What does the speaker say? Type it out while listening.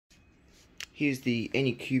Here's the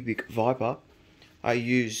anycubic vyper. I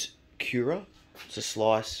use Cura to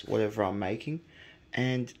slice whatever I'm making,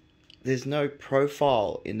 and there's no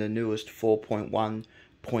profile in the newest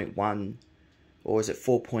 4.1.1, or is it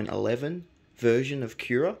 4.11 version of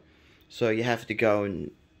Cura. So you have to go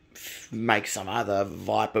and make some other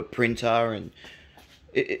vyper printer, and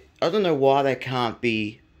I don't know why there can't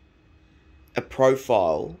be a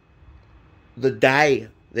profile the day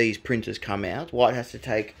these printers come out. Why it has to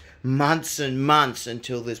take months and months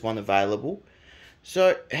until there's one available.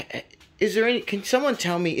 So is there any, can someone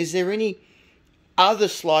tell me, is there any other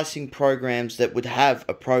slicing programs that would have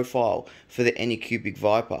a profile for the anycubic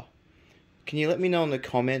vyper? Can you let me know in the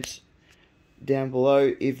comments down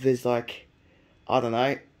below if there's, like, I don't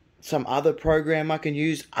know, some other program I can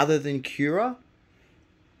use other than Cura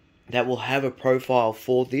that will have a profile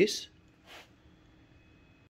for this?